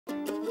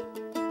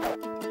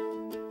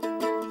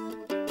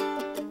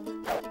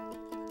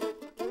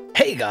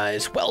Hey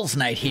guys,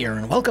 Welsknight here,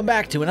 and welcome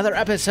back to another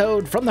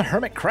episode from the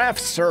Hermitcraft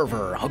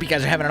server. Hope you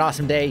guys are having an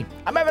awesome day.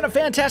 I'm having a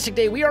fantastic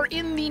day. We are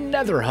in the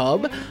Nether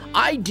Hub.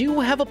 I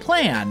do have a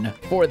plan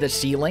for the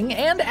ceiling,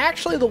 and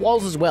actually the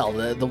walls as well.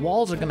 The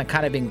walls are going to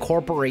kind of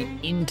incorporate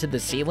into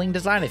the ceiling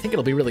design. I think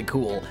it'll be really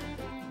cool.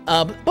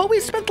 But we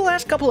spent the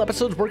last couple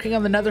episodes working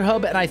on the Nether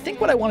Hub, and I think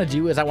what I want to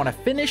do is I want to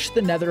finish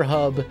the Nether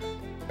Hub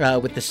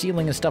with the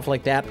ceiling and stuff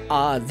like that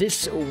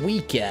this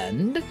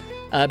weekend.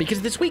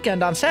 Because this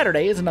weekend on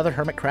Saturday is another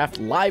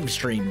Hermitcraft live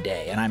stream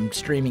day, and I'm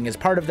streaming as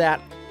part of that.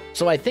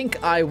 So I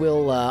think I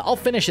will, I'll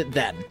finish it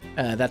then.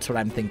 That's what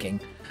I'm thinking.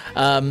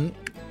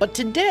 But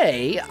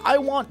today I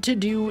want to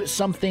do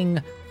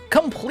something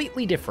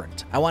completely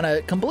different. I want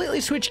to completely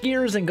switch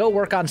gears and go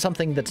work on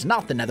something that's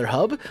not the Nether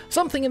Hub,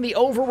 something in the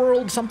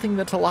overworld, something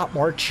that's a lot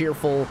more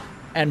cheerful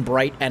and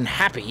bright and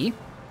happy.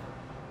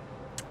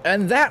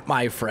 And that,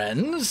 my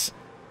friends,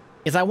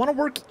 is I want to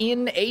work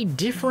in a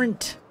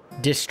different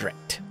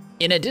district.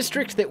 In a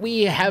district that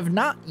we have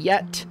not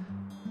yet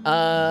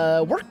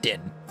worked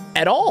in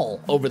at all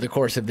over the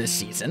course of this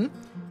season.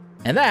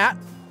 And that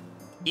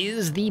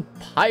is the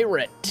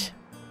Pirate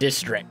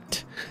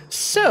District.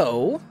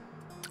 So,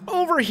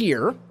 over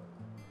here,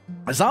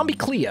 Zombie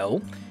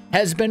Cleo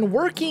has been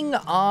working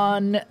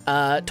on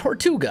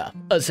Tortuga,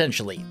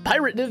 essentially.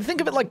 Think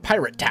of it like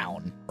Pirate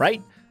Town,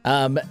 right?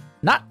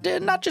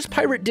 Not just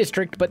Pirate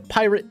District, but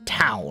Pirate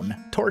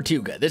Town,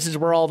 Tortuga. This is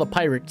where all the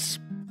pirates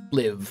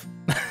live.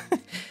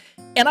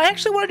 And I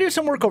actually want to do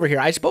some work over here.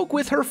 I spoke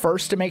with her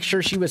first to make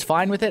sure she was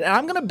fine with it, and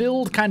I'm going to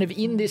build kind of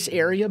in this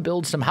area,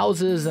 build some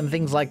houses and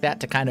things like that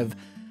to kind of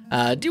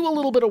do a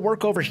little bit of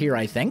work over here,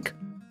 I think.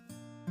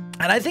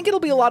 And I think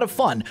it'll be a lot of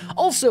fun.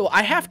 Also,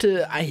 I have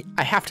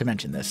to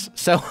mention this.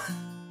 So,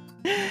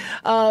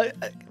 I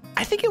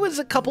think it was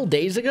a couple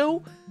days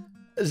ago,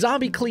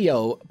 Zombie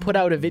Cleo put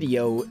out a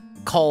video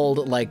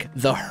called like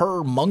the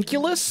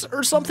Hermunculus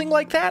or something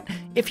like that.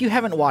 If you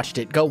haven't watched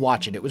it, go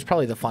watch it. It was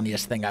probably the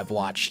funniest thing I've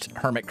watched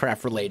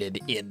Hermitcraft related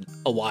in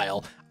a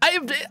while.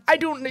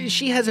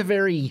 She has a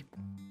very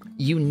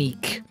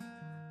unique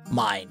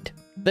mind.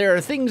 There are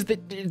things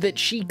that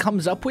she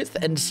comes up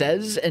with and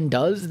says and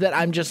does that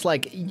I'm just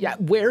like, yeah,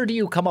 where do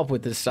you come up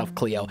with this stuff,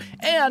 Cleo?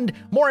 And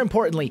more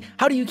importantly,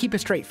 how do you keep a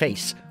straight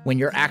face when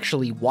you're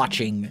actually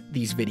watching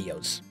these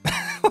videos?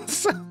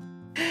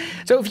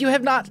 So if you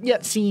have not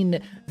yet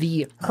seen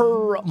the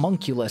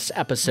Hermunculus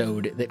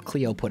episode that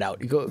Cleo put out,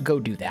 go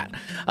do that.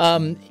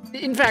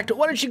 In fact,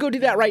 why don't you go do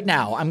that right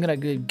now? I'm going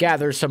to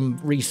gather some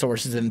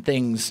resources and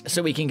things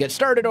so we can get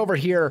started over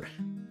here.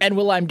 And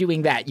while I'm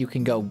doing that, you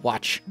can go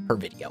watch her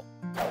video.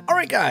 All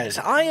right, guys,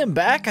 I am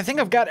back. I think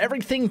I've got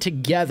everything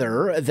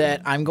together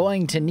that I'm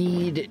going to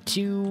need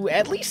to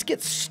at least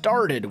get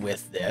started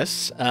with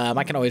this.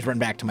 I can always run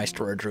back to my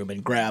storage room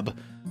and grab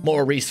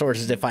more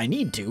resources if I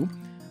need to.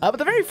 But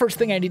the very first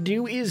thing I need to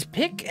do is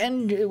pick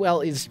and,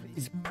 well, is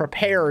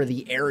prepare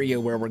the area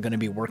where we're going to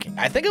be working.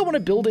 I think I want to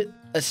build it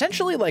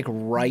essentially like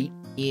right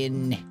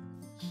in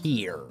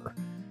here.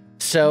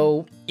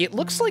 So it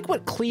looks like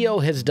what Cleo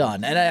has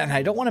done, and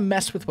I don't want to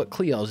mess with what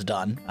Cleo's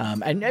done.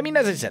 And I mean,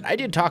 as I said, I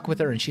did talk with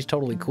her and she's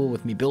totally cool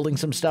with me building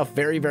some stuff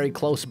very, very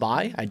close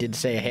by. I did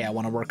say, hey, I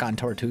want to work on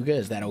Tortuga.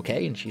 Is that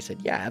okay? And she said,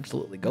 yeah,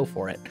 absolutely. Go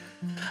for it.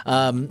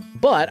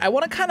 But I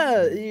want to kind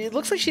of, it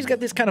looks like she's got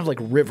this kind of like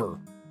river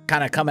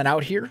kind of coming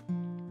out here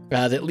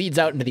that leads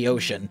out into the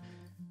ocean.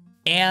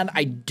 And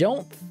I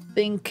don't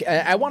think,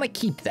 I want to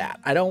keep that.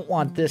 I don't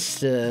want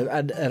this,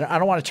 I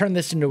don't want to turn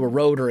this into a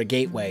road or a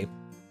gateway.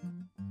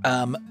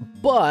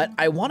 But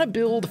I want to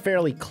build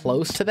fairly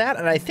close to that.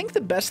 And I think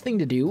the best thing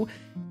to do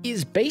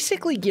is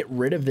basically get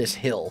rid of this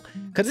hill,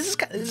 because this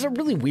is a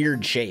really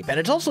weird shape. And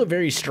it's also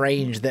very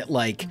strange that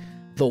like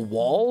the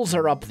walls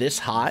are up this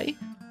high,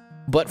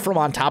 but from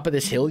on top of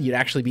this hill, you'd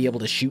actually be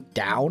able to shoot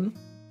down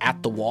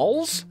at the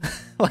walls.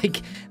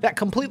 Like that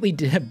completely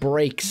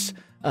breaks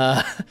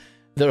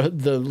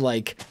the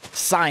like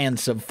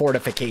science of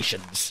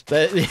fortifications.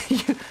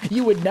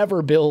 You would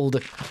never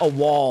build a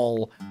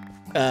wall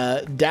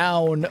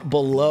down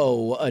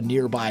below a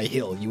nearby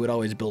hill. You would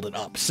always build it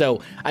up.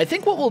 So I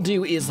think what we'll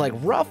do is like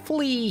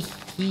roughly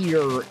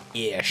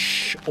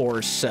here-ish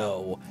or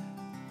so,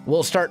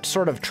 we'll start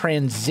sort of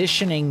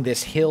transitioning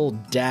this hill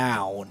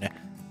down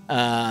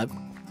at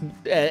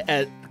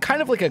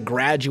kind of like a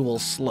gradual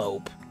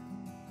slope,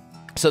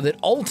 so that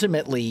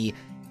ultimately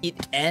it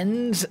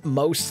ends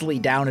mostly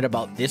down at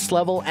about this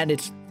level, and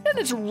it's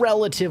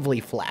relatively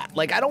flat.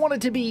 Like, I don't want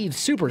it to be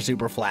super,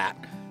 super flat,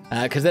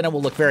 because then it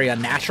will look very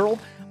unnatural,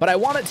 but I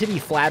want it to be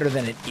flatter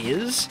than it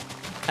is,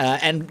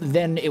 and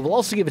then it will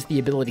also give us the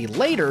ability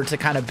later to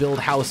kind of build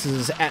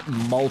houses at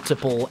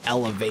multiple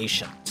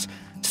elevations.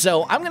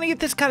 So I'm going to get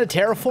this kind of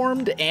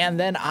terraformed, and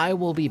then I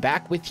will be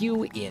back with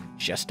you in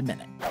just a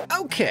minute.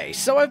 Okay,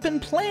 so I've been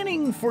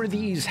planning for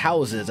these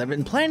houses. I've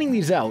been planning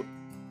these out,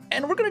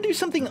 and we're going to do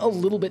something a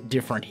little bit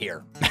different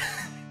here.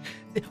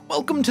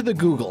 Welcome to the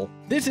Google.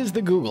 This is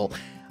the Google.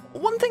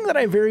 One thing that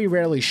I very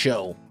rarely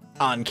show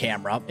on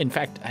camera, in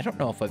fact, I don't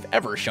know if I've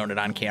ever shown it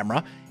on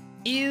camera,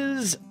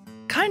 is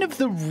kind of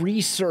the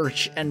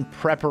research and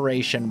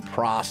preparation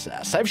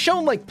process. I've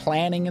shown like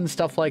planning and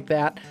stuff like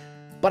that,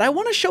 but I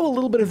want to show a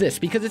little bit of this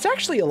because it's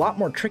actually a lot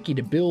more tricky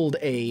to build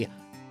a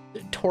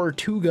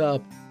Tortuga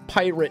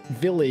pirate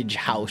village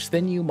house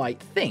than you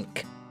might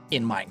think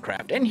in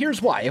Minecraft. And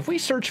here's why. If we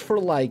search for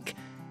like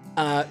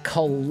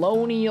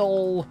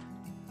colonial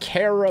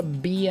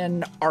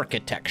Caribbean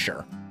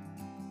architecture,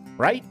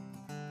 right?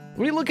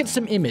 We look at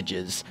some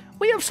images.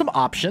 We have some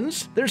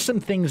options. There's some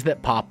things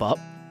that pop up.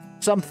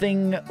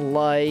 Something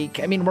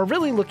like, I mean, we're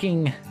really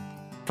looking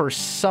for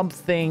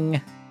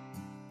something.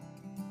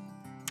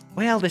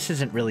 Well, this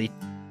isn't really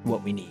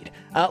what we need.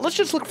 Let's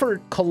just look for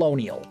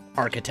colonial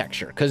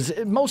architecture, because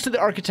most of the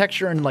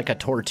architecture in like a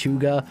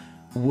Tortuga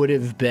would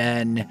have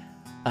been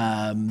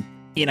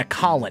in a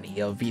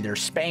colony of either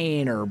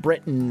Spain or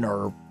Britain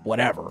or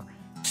whatever.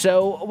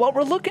 So what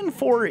we're looking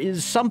for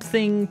is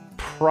something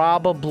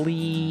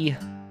probably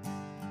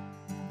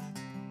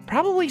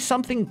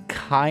something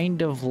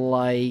kind of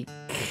like,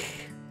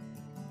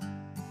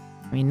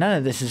 I mean, none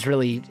of this is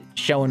really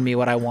showing me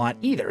what I want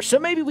either. So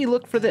maybe we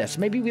look for this.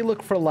 Maybe we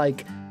look for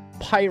like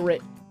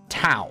Pirate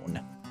Town.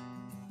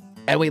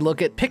 And we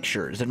look at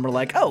pictures and we're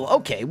like, oh,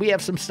 okay, we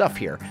have some stuff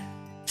here.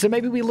 So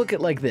maybe we look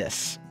at like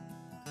this.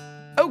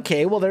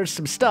 Okay, well, there's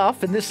some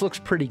stuff and this looks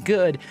pretty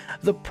good.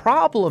 The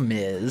problem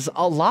is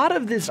a lot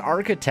of this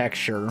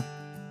architecture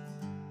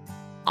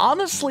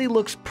honestly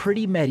looks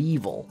pretty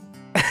medieval.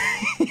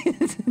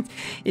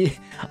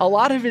 A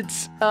lot of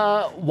it's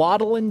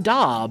wattle and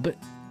daub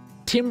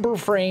timber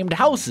framed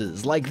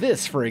houses like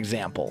this, for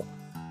example.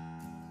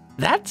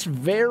 That's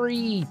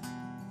very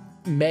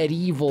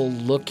medieval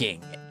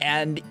looking,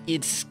 and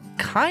it's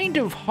kind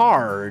of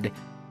hard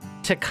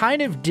to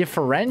kind of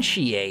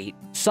differentiate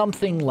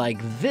something like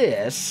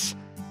this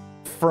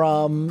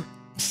from,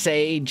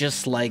 say,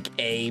 just like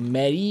a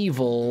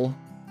medieval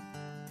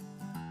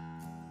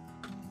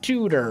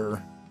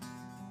Tudor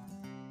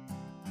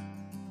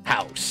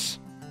house,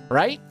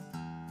 right?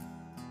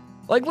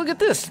 Like, look at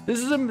this.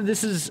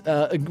 This is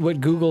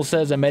what Google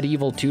says a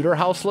medieval Tudor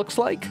house looks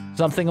like.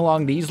 Something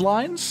along these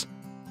lines.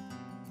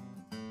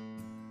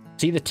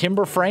 See the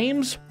timber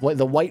frames? What,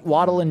 the white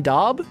wattle and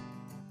daub?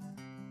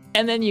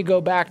 And then you go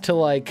back to,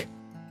 like,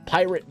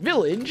 Pirate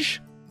Village.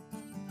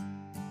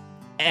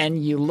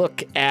 And you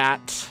look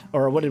at,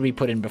 or what did we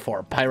put in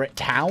before? Pirate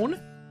Town?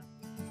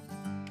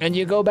 And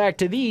you go back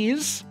to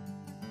these.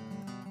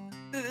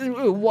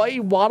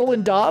 White wattle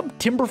and daub?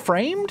 Timber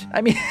framed?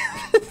 I mean...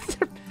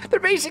 They're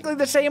basically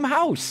the same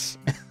house,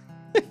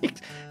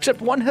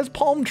 except one has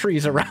palm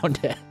trees around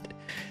it.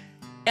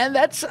 And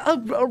that's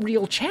a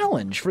real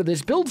challenge for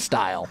this build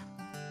style.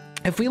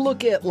 If we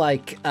look at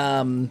like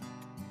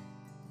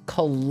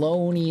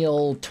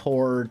colonial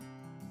Tortuga,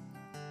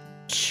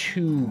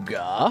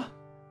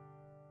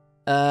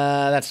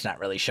 that's not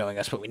really showing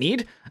us what we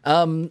need.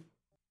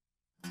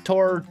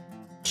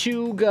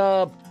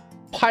 Tortuga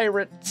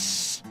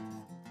pirates,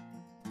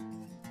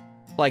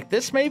 like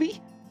this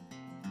maybe?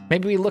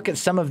 Maybe we look at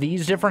some of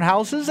these different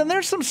houses, and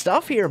there's some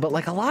stuff here, but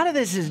like a lot of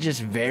this is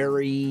just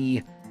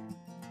very,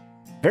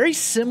 very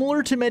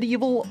similar to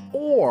medieval,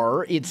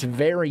 or it's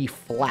very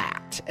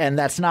flat. And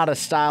that's not a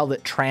style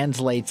that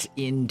translates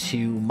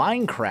into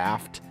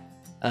Minecraft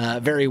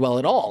very well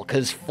at all,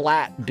 because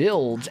flat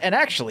builds, and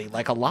actually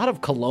like a lot of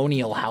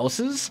colonial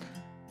houses,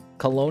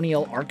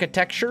 colonial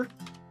architecture,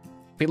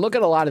 if you look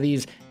at a lot of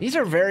these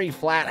are very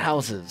flat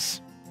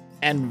houses,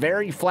 and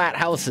very flat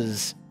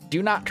houses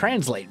do not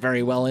translate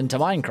very well into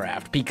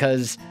Minecraft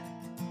because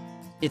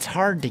it's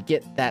hard to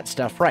get that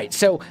stuff right.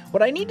 So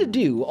what I need to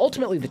do,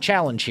 ultimately the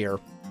challenge here,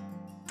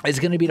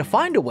 is going to be to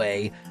find a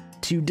way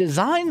to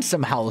design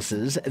some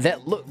houses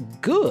that look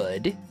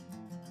good,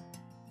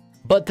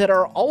 but that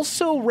are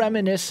also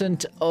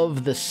reminiscent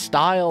of the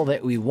style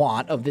that we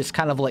want, of this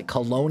kind of like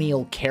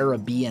colonial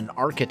Caribbean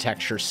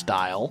architecture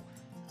style.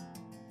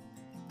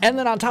 And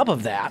then on top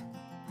of that,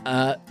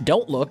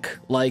 don't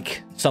look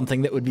like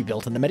something that would be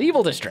built in the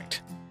medieval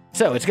district.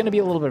 So it's going to be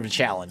a little bit of a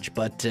challenge,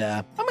 but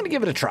I'm going to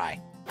give it a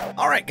try.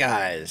 All right,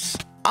 guys,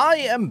 I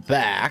am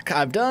back.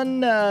 I've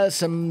done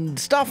some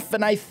stuff,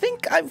 and I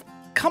think I've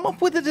come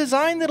up with a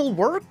design that'll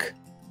work.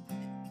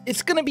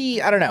 It's going to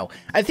be, I don't know.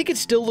 I think it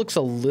still looks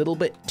a little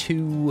bit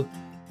too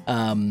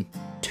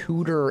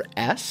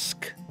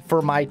Tudor-esque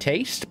for my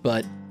taste,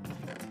 but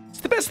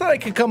it's the best that I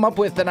could come up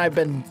with, and I've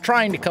been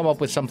trying to come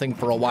up with something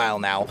for a while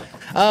now.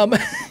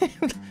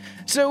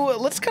 So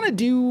let's kind of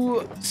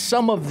do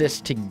some of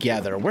this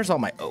together. Where's all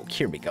my oak?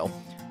 Here we go.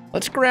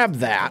 Let's grab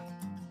that.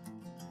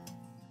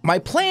 My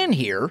plan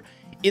here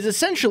is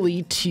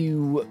essentially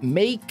to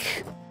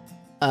make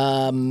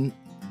a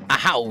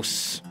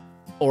house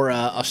or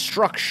a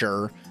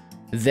structure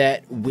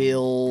that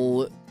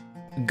will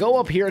go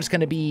up here. It's going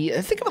to be,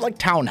 think of it like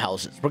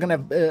townhouses. We're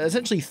going to have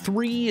essentially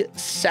 3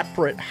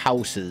 separate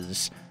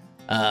houses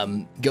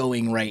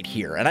going right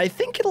here. And I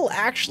think it'll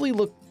actually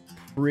look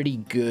pretty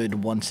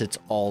good once it's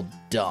all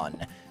done.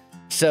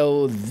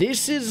 So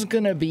this is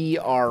gonna be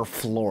our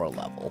floor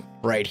level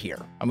right here.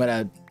 I'm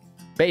gonna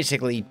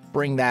basically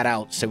bring that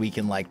out so we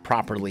can like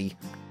properly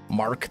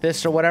mark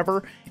this or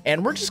whatever.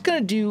 And we're just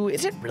gonna do,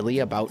 is it really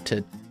about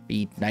to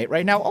be night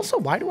right now? Also,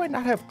 why do I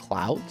not have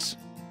clouds?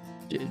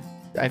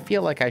 I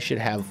feel like I should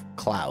have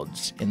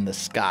clouds in the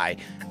sky.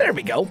 There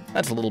we go.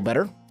 That's a little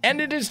better. And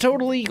it is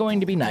totally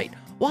going to be night.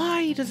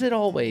 Why does it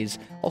always?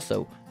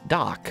 Also,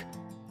 Doc.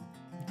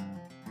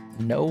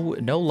 No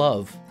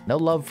love. No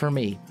love for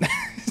me.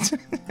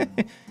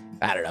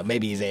 I don't know.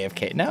 Maybe he's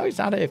AFK. No, he's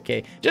not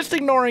AFK. Just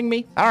ignoring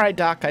me. All right,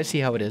 Doc. I see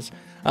how it is.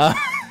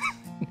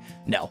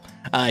 No,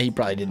 he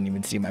probably didn't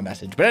even see my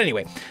message. But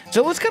anyway,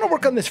 so let's kind of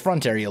work on this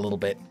front area a little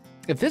bit.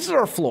 If this is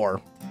our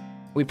floor,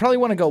 we probably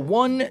want to go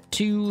 1,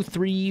 2,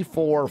 3,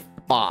 4,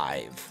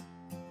 5.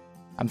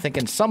 I'm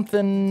thinking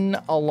something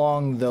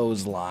along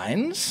those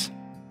lines.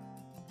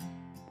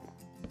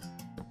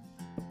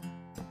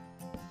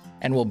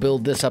 And we'll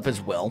build this up as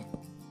well.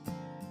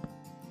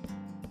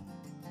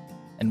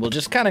 And we'll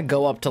just kind of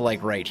go up to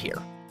like right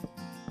here.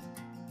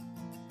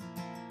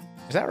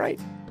 Is that right?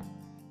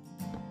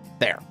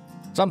 There.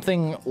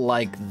 Something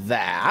like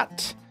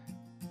that.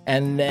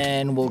 And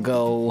then we'll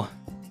go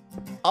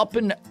up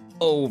and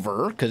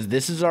over, because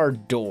this is our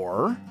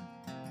door.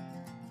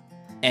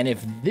 And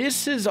if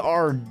this is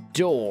our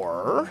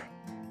door,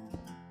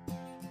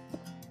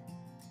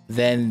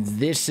 then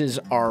this is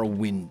our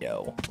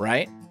window,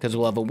 right? Because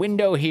we'll have a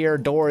window here,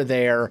 door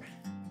there,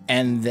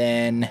 and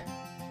then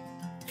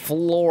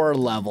floor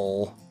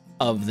level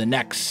of the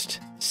next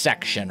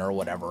section or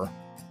whatever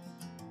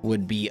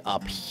would be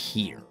up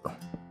here.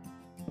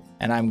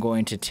 And I'm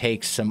going to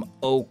take some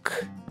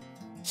oak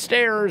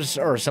stairs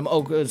or some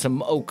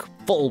oak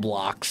full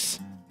blocks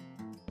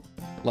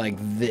like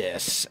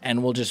this,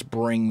 and we'll just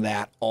bring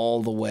that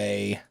all the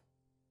way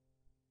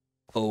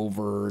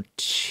over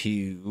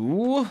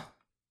to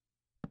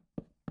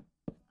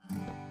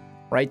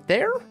right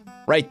there.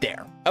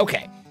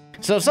 Okay,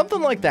 so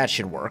something like that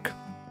should work.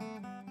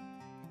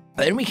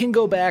 Then we can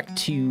go back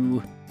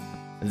to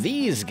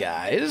these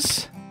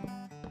guys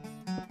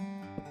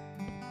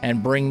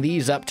and bring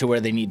these up to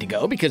where they need to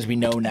go, because we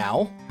know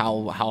now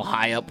how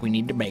high up we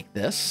need to make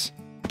this.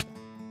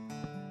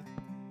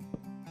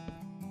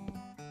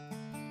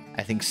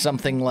 I think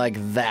something like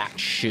that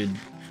should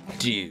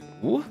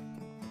do.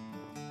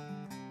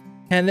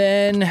 And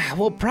then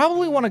we'll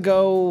probably want to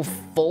go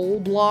full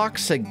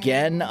blocks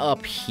again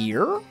up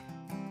here.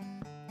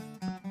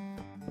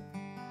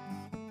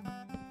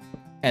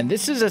 And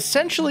this is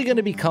essentially going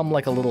to become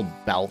like a little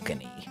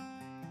balcony.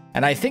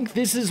 And I think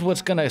this is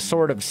what's going to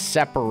sort of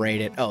separate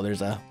it. Oh,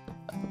 there's a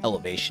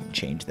elevation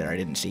change there I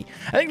didn't see.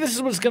 I think this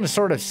is what's going to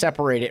sort of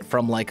separate it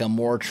from like a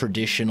more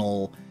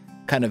traditional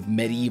kind of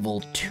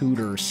medieval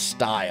Tudor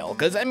style.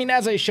 Because, I mean,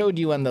 as I showed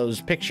you on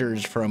those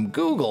pictures from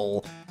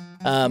Google,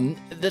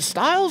 the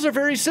styles are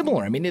very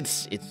similar. I mean,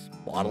 it's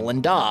wattle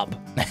and daub.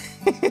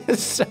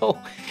 So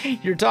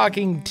you're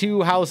talking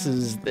two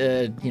houses,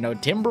 you know,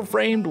 timber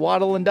framed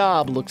wattle and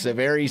daub looks a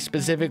very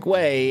specific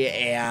way.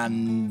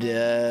 And,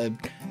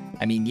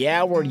 I mean,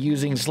 yeah, we're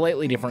using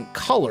slightly different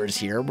colors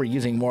here. We're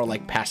using more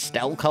like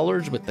pastel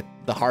colors with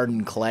the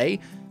hardened clay.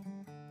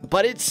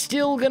 But it's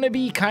still going to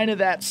be kind of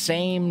that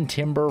same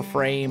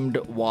timber-framed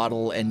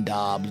wattle and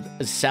daub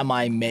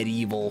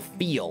semi-medieval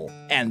feel.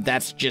 And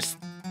that's just,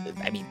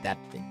 I mean,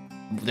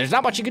 there's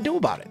not much you can do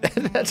about it.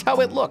 That's how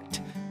it looked,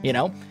 you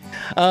know?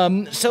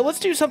 So let's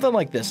do something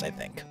like this, I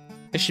think.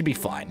 This should be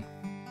fine.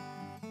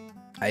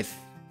 I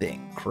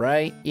think,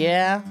 right?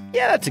 Yeah,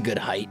 that's a good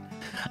height.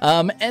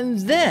 And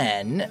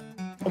then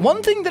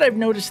one thing that I've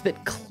noticed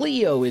that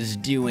Cleo is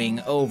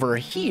doing over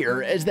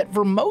here is that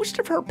for most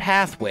of her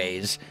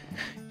pathways,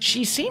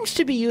 she seems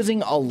to be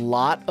using a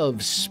lot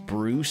of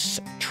spruce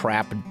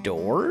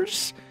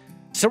trapdoors.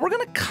 So we're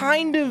going to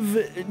kind of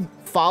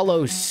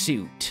follow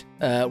suit.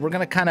 We're going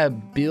to kind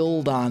of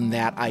build on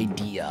that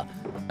idea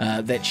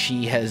that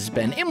she has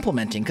been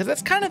implementing, because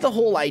that's kind of the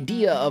whole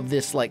idea of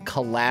this like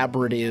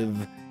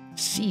collaborative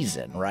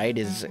season, right?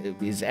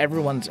 Is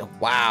everyone's,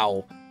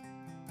 wow,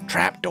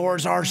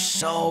 trapdoors are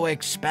so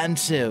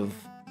expensive.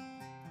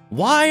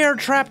 Why are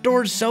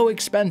trapdoors so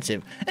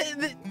expensive?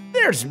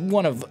 There's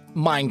one of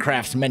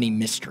Minecraft's many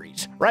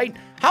mysteries, right?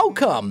 How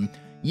come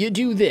you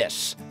do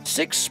this,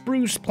 6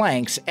 spruce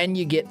planks, and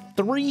you get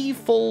 3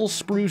 full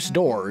spruce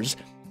doors,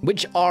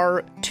 which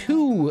are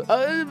 2,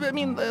 I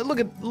mean, look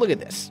at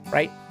this,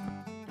 right?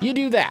 You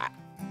do that.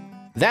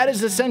 That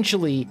is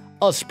essentially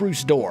a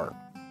spruce door.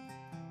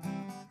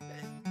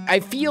 I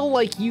feel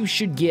like you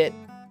should get,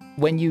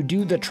 when you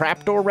do the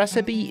trapdoor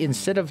recipe,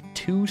 instead of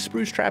 2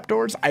 spruce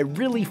trapdoors, I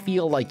really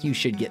feel like you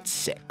should get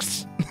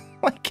 6.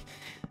 Like,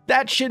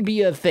 that should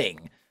be a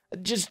thing.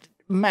 Just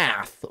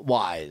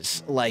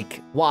math-wise,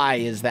 like, why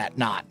is that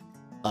not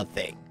a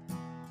thing?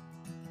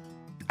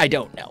 I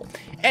don't know.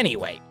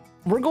 Anyway,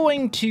 we're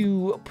going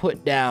to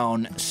put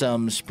down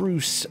some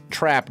spruce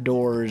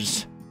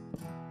trapdoors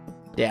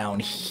down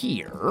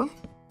here.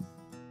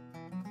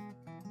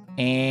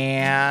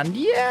 And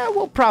yeah,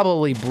 we'll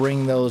probably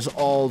bring those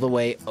all the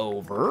way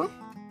over.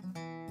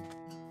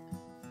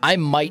 I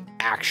might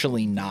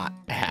actually not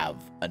have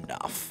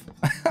enough.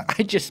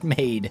 I just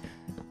made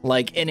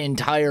like an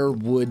entire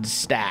wood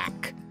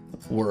stack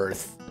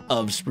worth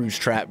of spruce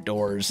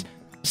trapdoors.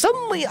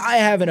 Suddenly, I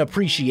have an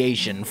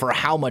appreciation for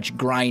how much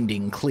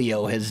grinding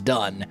Cleo has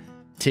done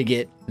to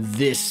get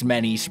this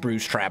many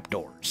spruce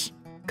trapdoors.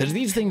 Because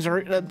these things are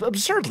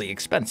absurdly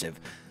expensive.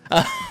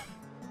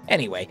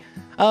 Anyway,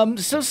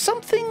 so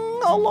something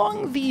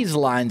along these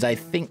lines I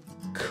think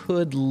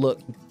could look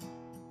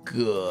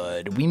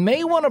good. We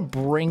may want to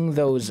bring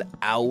those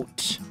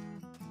out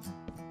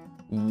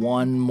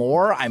one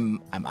more.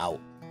 I'm out.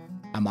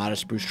 I'm out of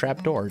spruce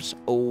trapdoors.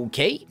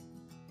 Okay.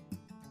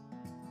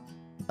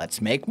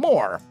 Let's make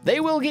more. They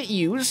will get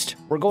used.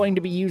 We're going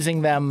to be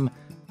using them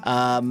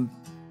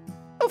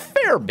a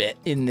fair bit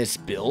in this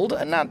build.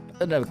 Not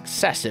an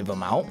excessive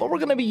amount, but we're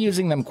going to be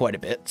using them quite a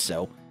bit,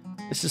 so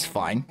this is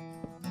fine.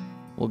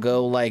 We'll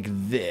go like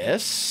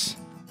this,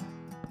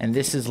 and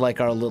this is like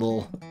our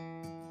little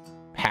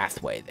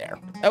pathway there.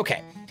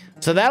 Okay,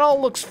 so that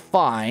all looks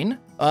fine.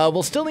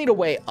 We'll still need a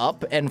way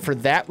up, and for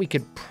that we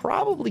could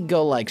probably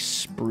go like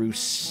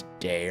spruce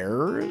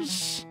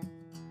stairs.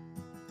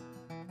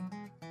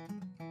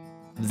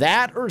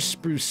 That or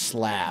spruce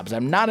slabs.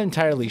 I'm not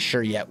entirely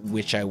sure yet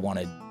which I want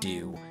to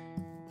do.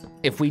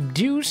 If we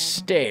do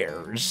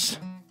stairs,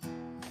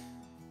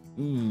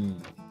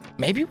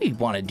 maybe we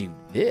want to do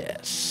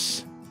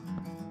this.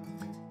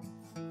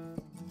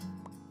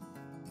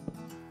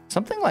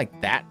 Something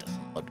like that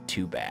doesn't look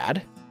too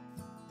bad.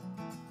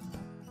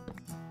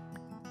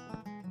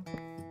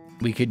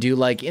 We could do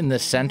like in the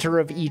center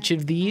of each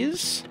of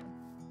these.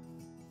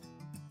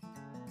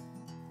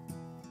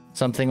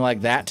 Something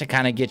like that to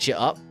kind of get you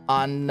up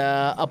on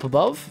up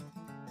above.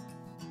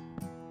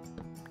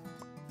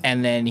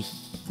 And then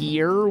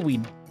here we...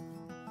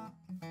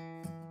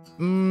 I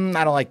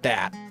don't like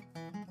that.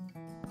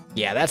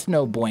 Yeah, that's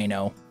no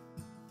bueno.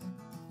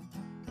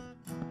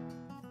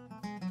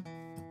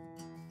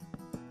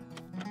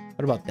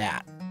 What about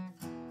that?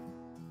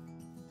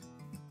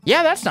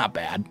 Yeah, that's not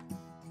bad.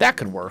 That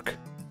could work.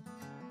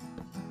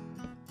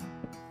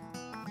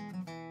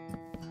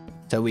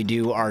 So we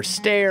do our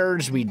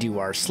stairs, we do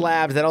our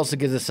slabs. That also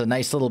gives us a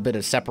nice little bit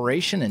of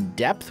separation and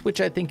depth, which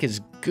I think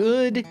is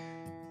good.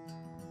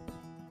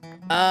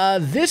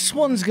 This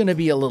one's gonna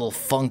be a little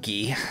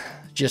funky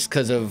just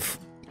because of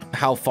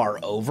how far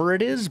over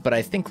it is, but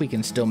I think we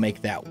can still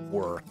make that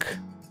work.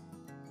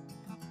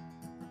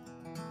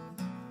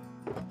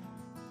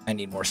 I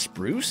need more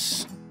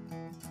spruce.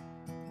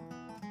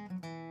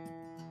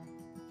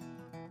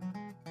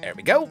 There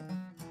we go.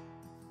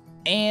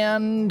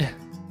 And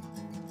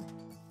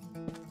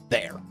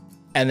there.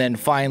 And then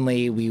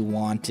finally we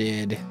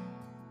wanted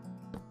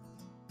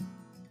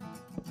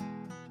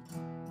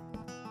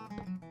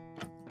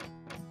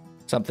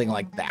something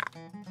like that.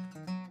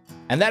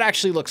 And that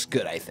actually looks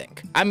good, I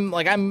think.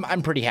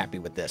 I'm pretty happy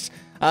with this.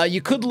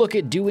 You could look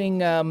at doing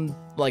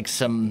like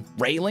some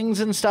railings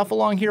and stuff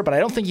along here, but I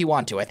don't think you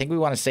want to. I think we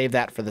want to save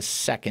that for the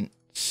second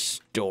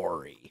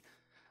story.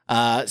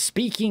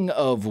 Speaking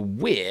of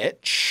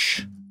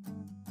which,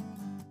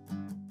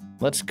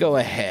 let's go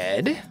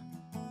ahead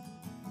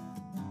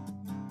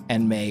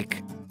and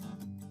make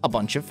a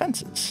bunch of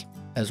fences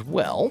as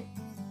well.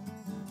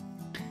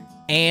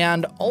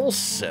 And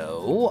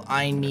also,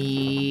 I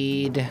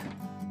need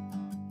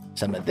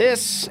some of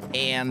this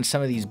and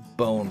some of these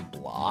bone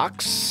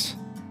blocks.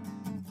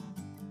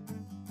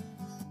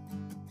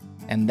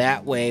 And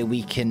that way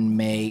we can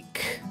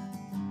make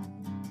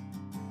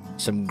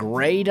some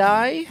gray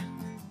dye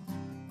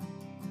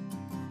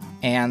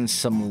and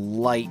some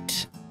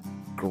light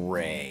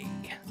gray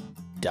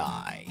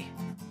dye,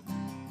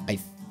 I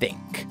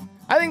think.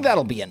 I think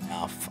that'll be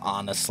enough,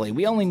 honestly.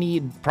 We only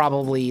need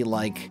probably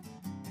like,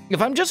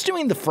 if I'm just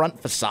doing the front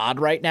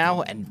facade right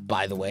now, and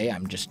by the way,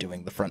 I'm just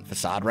doing the front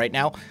facade right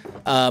now,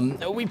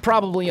 we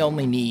probably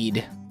only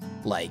need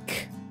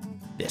like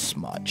this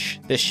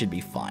much. This should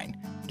be fine.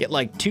 Get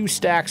like 2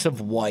 stacks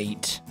of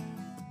white,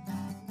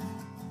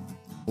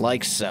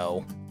 like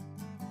so.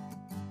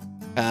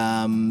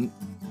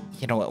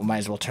 You know what, we might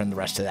as well turn the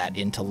rest of that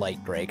into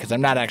light gray, because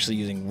I'm not actually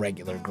using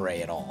regular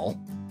gray at all.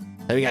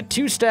 So we got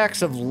 2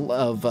 stacks of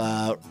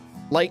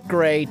light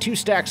gray, 2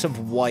 stacks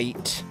of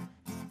white,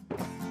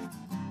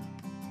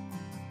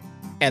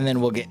 and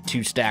then we'll get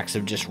 2 stacks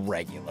of just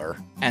regular.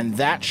 And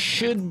that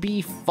should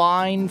be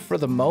fine for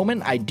the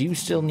moment. I do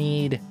still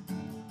need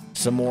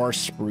some more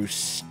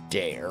spruce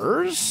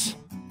stairs.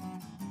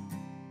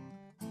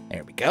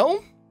 There we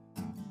go.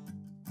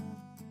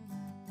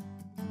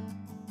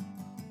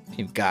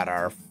 We've got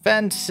our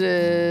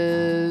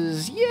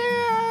fences. Yeah,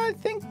 I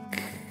think...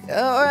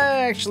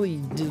 actually,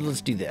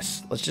 let's do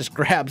this. Let's just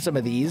grab some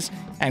of these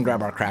and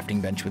grab our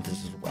crafting bench with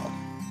this as well.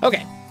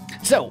 Okay,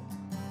 so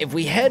if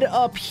we head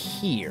up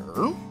here,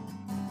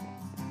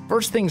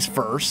 first things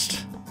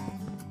first,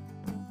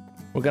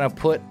 we're going to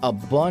put a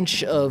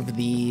bunch of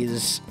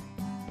these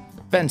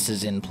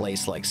fences in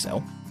place like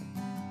so.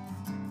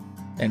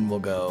 And we'll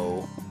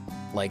go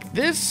like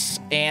this,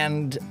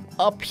 and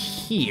up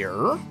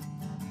here...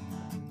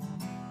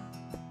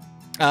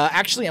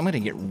 actually, I'm going to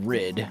get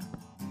rid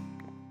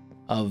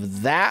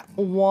of that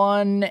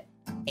one,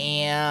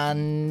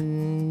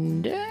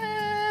 and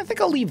I think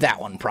I'll leave that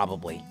one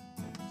probably.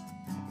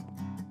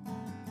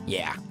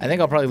 Yeah, I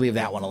think I'll probably leave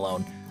that one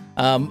alone.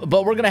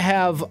 But we're going to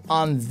have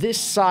on this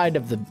side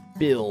of the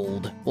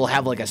build, we'll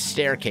have like a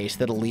staircase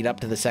that'll lead up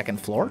to the second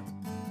floor.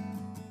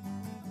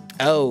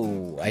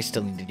 Oh, I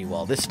still need to do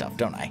all this stuff,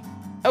 don't I?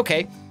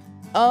 Okay.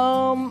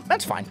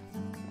 That's fine.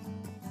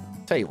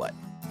 Tell you what.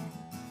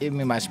 Give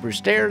me my spruce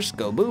stairs.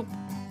 Go boop.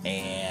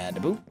 And a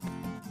boop.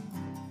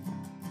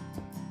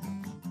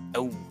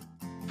 Oh.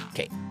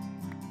 Okay.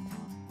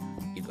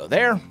 You go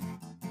there.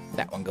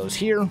 That one goes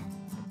here.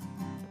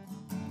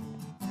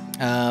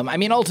 I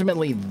mean,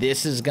 ultimately,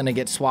 this is going to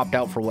get swapped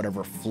out for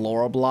whatever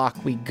floral block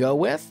we go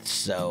with,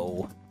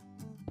 so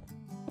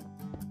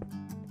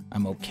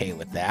I'm okay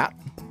with that.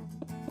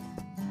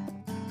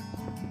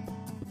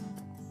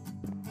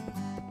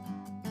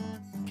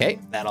 Okay,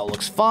 that all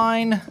looks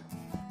fine.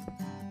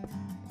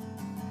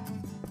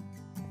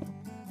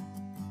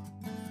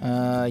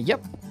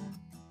 Yep.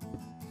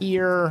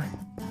 Here.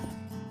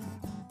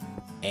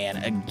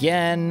 And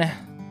again.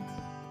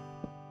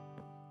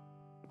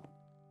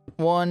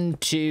 1,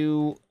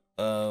 2,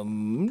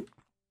 2.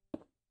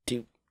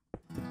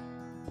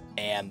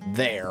 And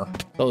there.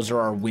 Those are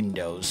our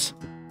windows.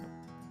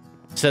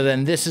 So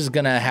then this is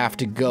gonna have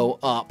to go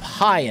up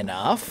high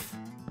enough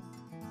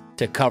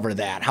to cover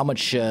that. How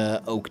much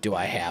oak do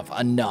I have?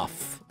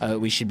 Enough.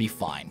 We should be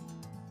fine.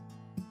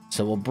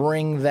 So we'll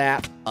bring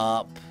that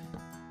up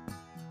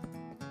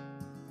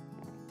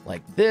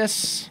like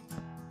this.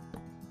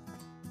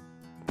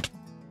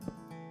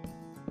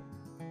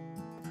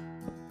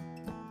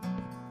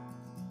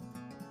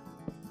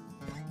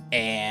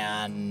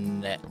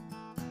 And that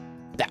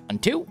one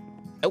too.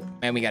 Oh,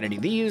 and we gotta do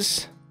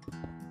these.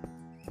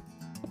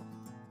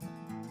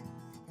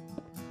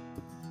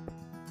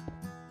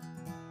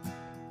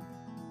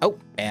 Oh,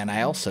 and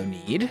I also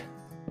need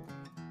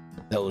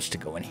those to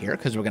go in here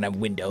because we're gonna have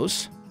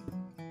windows.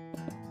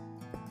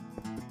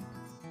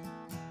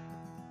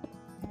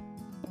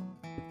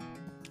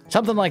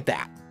 Something like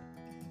that.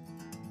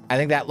 I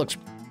think that looks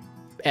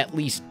at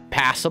least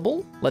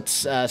passable.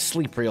 Let's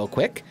sleep real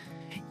quick.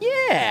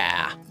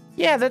 Yeah.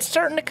 Yeah, that's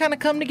starting to kind of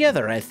come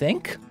together, I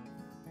think.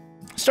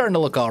 Starting to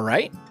look all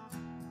right.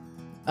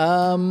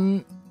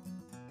 And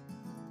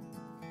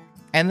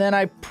then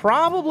I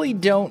probably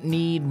don't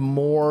need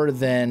more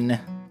than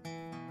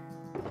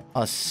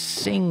a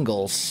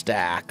single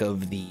stack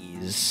of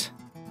these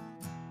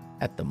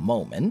at the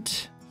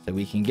moment. So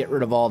we can get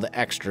rid of all the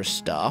extra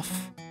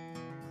stuff.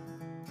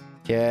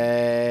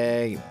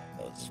 Okay,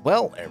 those as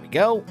well. There we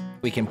go.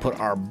 We can put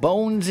our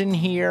bones in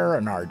here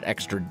and our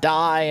extra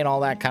dye and all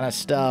that kind of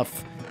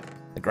stuff.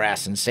 The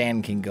grass and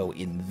sand can go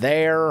in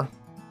there.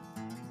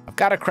 I've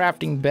got a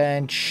crafting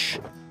bench.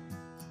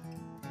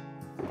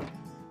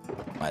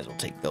 Might as well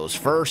take those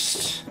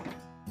first.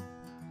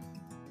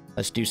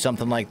 Let's do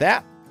something like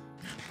that.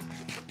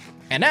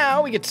 And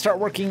now we get to start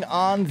working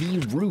on the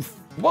roof.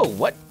 Whoa,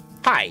 what?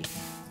 Hi.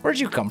 Where'd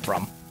you come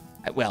from?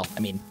 Well, I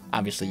mean,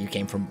 obviously you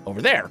came from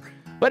over there.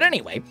 But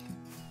anyway,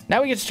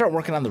 now we get to start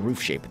working on the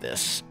roof shape of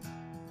this.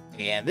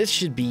 And this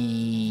should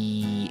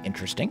be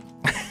interesting.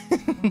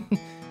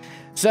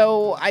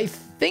 So I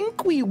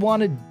think we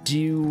want to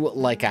do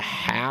like a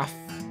half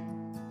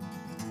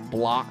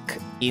block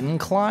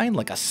incline,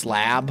 like a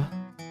slab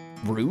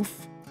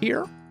roof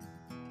here.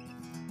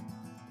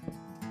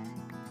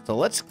 So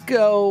let's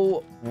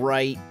go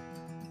right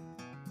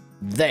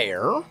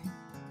there.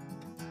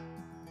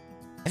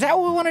 Is that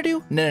what we want to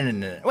do?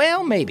 No.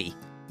 Well, maybe.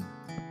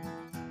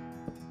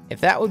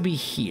 If that would be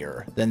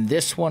here, then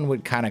this one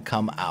would kind of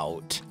come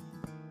out.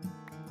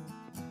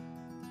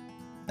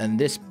 And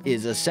this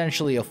is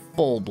essentially a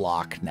full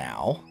block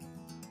now.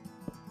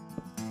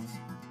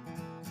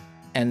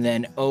 And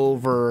then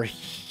over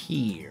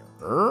here.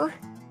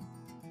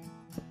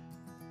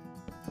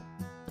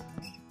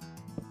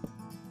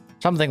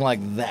 Something like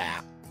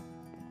that.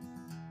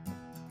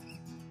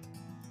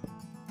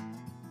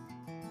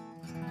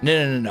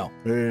 No.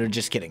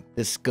 Just kidding.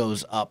 This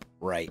goes up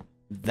right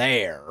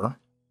there.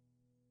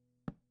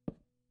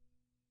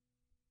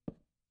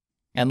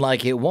 And,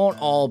 like, it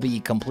won't all be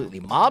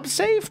completely mob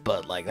safe,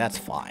 but, like, that's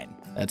fine.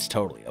 That's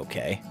totally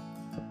okay.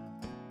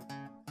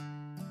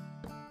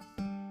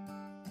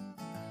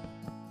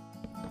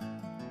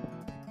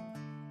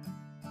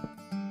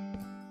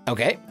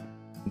 Okay.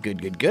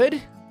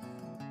 Good.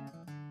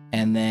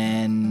 And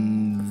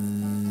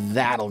then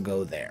that'll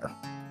go there.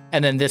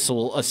 And then this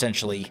will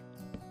essentially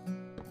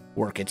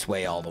work its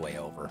way all the way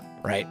over,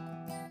 right?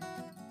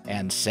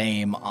 And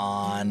same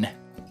on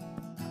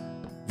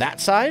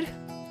that side.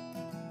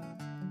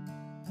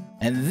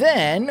 And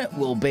then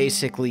we'll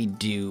basically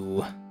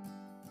do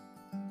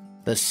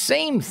the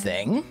same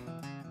thing,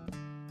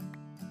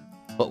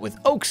 but with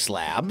oak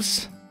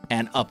slabs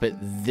and up at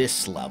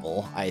this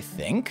level, I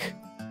think.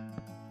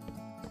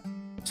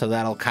 So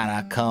that'll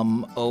kind of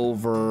come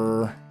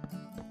over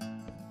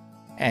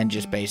and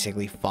just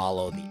basically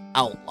follow the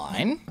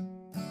outline.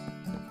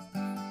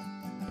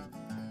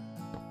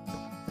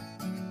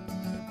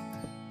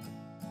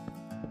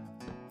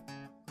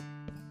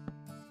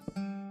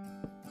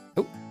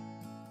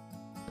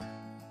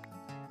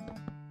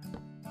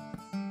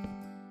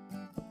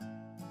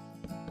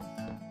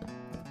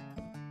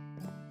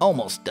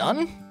 Almost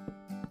done.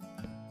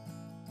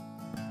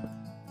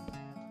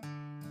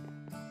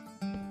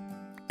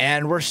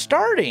 And we're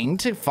starting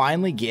to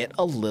finally get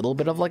a little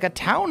bit of like a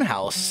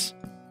townhouse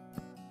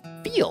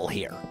feel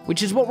here,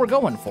 which is what we're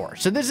going for.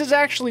 So this is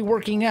actually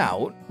working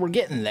out. We're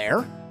getting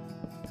there.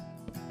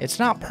 It's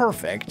not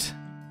perfect,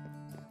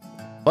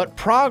 but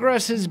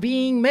progress is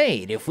being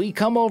made. If we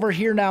come over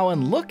here now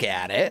and look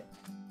at it,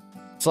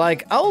 it's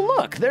like, oh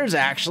look, there's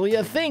actually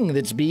a thing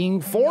that's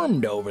being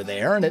formed over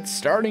there, and it's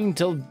starting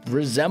to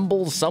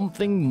resemble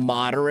something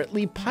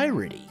moderately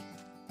piratey.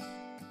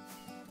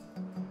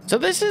 So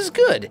this is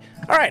good.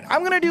 All right,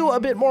 I'm gonna do a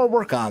bit more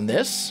work on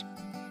this,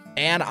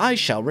 and I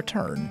shall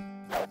return.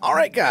 All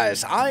right,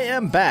 guys, I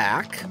am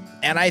back,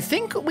 and I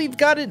think we've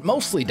got it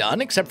mostly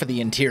done, except for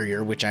the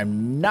interior, which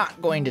I'm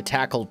not going to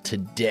tackle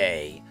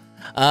today.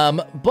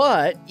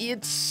 But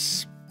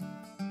it's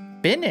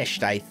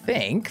finished, I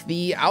think.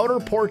 The outer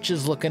porch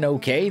is looking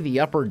okay,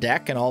 the upper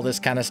deck and all this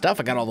kind of stuff.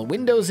 I got all the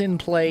windows in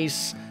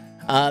place.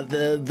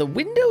 The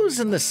windows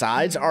and the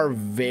sides are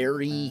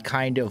very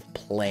kind of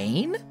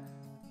plain.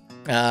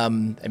 I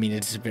mean,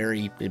 it's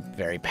very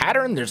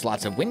patterned. There's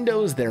lots of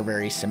windows. They're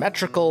very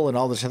symmetrical and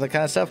all this other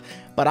kind of stuff.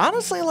 But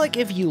honestly, like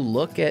if you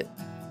look at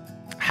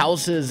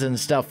houses and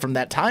stuff from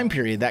that time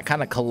period, that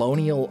kind of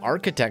colonial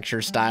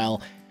architecture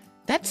style,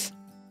 that's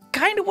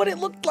kind of what it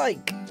looked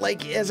like.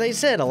 Like, as I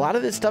said, a lot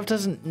of this stuff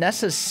doesn't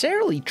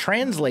necessarily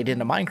translate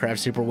into Minecraft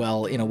super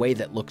well in a way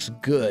that looks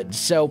good.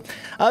 So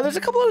there's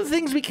a couple of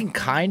things we can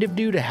kind of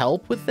do to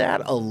help with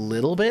that a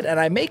little bit. And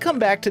I may come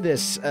back to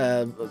this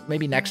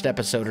maybe next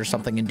episode or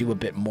something and do a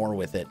bit more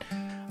with it.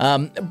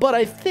 But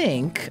I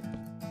think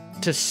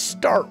to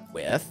start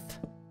with,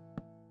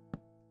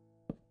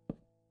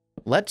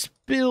 let's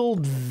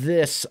build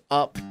this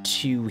up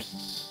to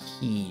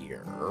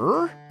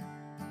here.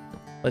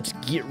 Let's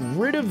get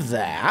rid of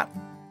that.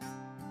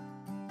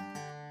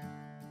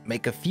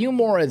 Make a few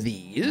more of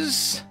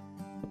these.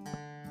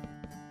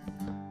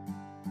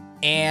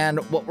 And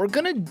what we're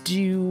gonna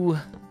do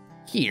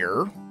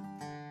here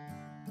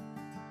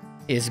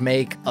is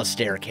make a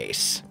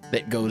staircase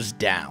that goes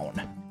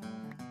down.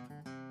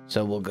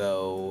 So we'll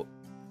go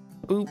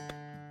boop,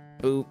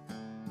 boop,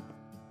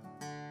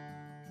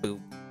 boop,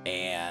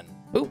 and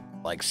boop,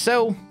 like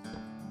so.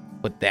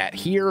 Put that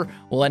here.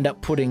 We'll end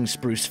up putting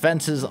spruce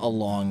fences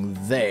along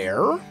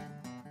there.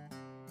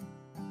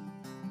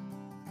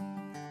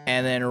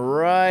 And then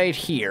right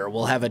here,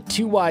 we'll have a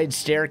 2-wide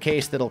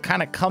staircase that'll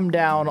kind of come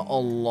down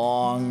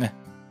along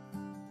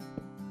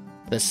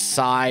the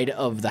side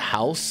of the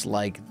house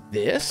like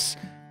this.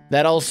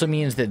 That also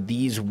means that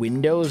these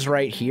windows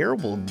right here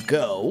will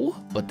go,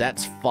 but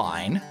that's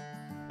fine.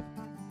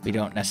 We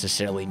don't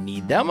necessarily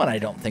need them, and I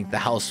don't think the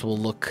house will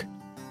look...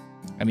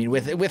 I mean,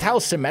 with how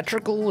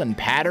symmetrical and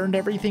patterned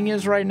everything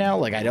is right now,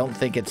 like, I don't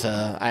think it's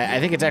I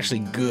think it's actually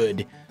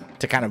good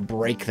to kind of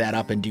break that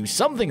up and do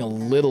something a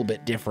little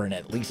bit different,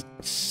 at least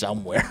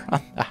somewhere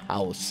on the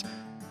house.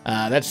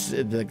 That's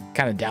the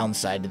kind of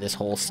downside to this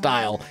whole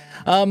style.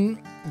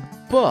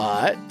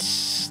 But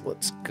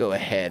let's go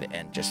ahead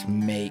and just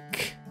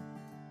make...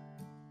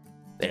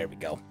 There we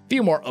go. A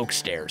few more oak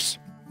stairs.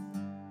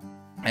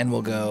 And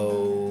we'll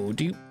go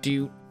doot,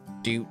 doot,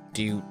 doot,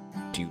 doot,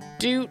 doot,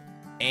 doot.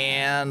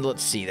 And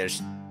let's see,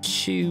 there's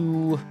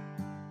 2.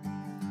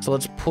 So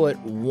let's put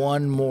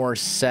one more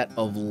set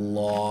of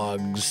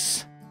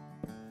logs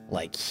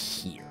like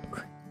here.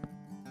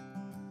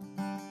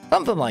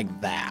 Something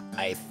like that,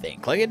 I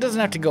think. Like, it doesn't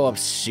have to go up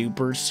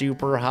super,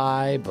 super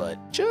high, but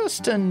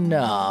just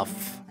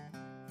enough.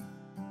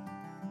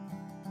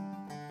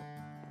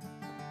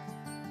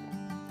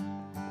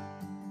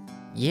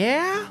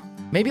 Yeah,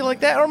 maybe like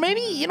that. Or maybe,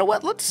 you know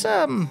what, let's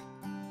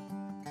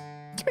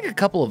make a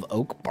couple of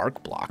oak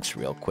bark blocks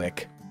real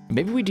quick.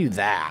 Maybe we do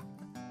that.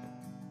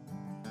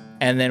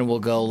 And then we'll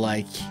go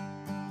like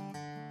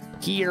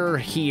here,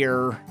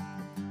 here.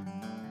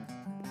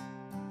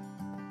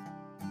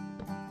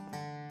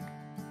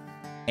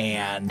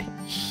 And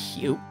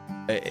you,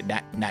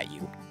 not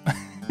you.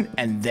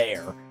 And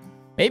there.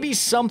 Maybe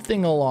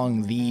something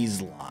along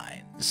these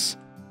lines.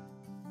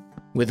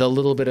 With a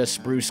little bit of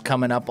spruce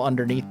coming up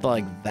underneath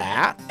like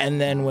that. And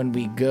then when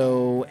we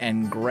go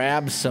and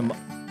grab some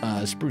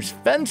spruce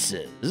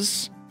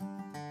fences,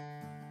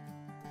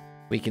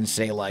 we can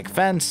say like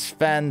fence,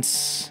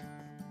 fence,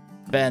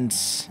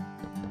 fence,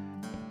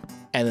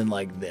 and then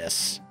like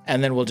this.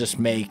 And then we'll just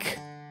make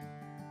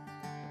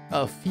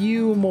a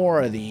few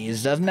more of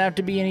these. Doesn't have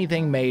to be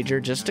anything major,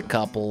 just a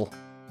couple.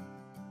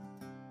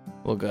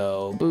 We'll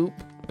go boop,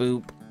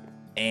 boop,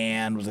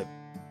 and was it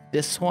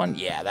this one?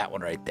 Yeah, that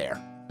one right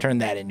there. Turn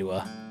that into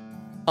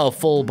a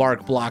full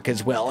bark block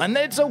as well. And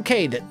it's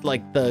okay that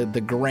like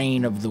the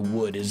grain of the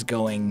wood is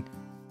going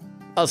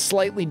a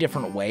slightly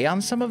different way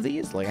on some of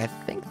these. Like, I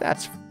think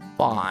that's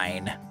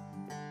fine.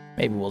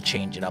 Maybe we'll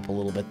change it up a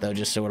little bit though,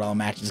 just so it all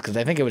matches, because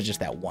I think it was just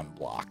that one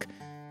block.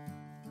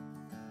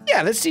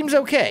 Yeah, this seems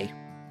okay.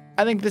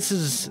 I think this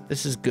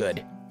is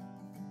good.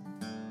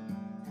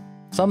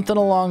 Something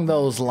along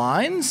those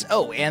lines.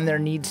 Oh, and there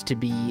needs to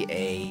be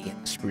a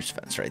spruce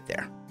fence right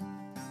there.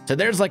 So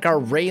there's like our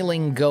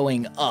railing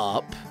going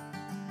up.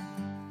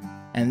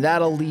 And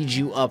that'll lead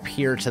you up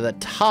here to the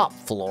top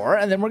floor.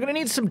 And then we're going to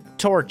need some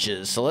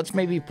torches. So let's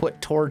maybe put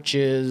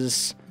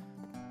torches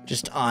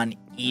just on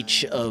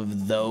each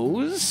of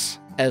those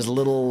as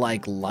little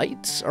like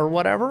lights or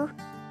whatever.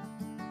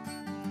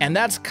 And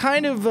that's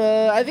kind of,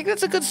 I think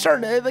that's a good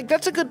start. Like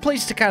that's a good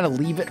place to kind of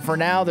leave it for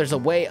now. There's a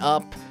way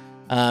up.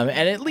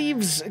 And it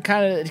leaves it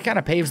kind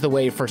of paves the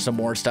way for some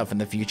more stuff in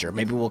the future.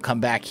 Maybe we'll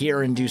come back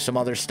here and do some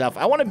other stuff.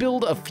 I want to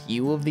build a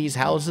few of these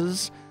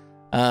houses.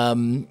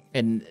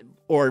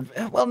 Or,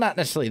 well, not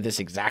necessarily this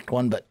exact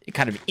one, but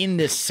kind of in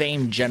this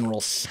same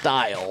general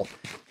style,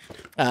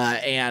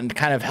 and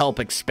kind of help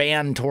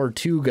expand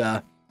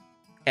Tortuga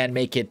and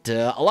make it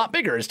a lot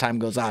bigger as time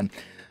goes on.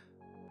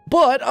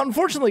 But,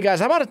 unfortunately,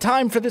 guys, I'm out of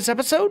time for this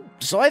episode,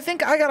 so I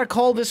think I gotta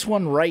call this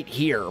one right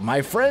here.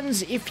 My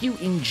friends, if you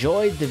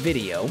enjoyed the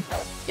video,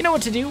 you know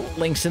what to do.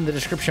 Links in the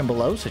description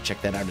below, so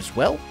check that out as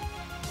well.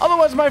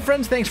 Otherwise, my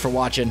friends, thanks for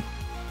watching,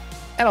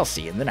 and I'll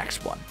see you in the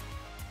next one.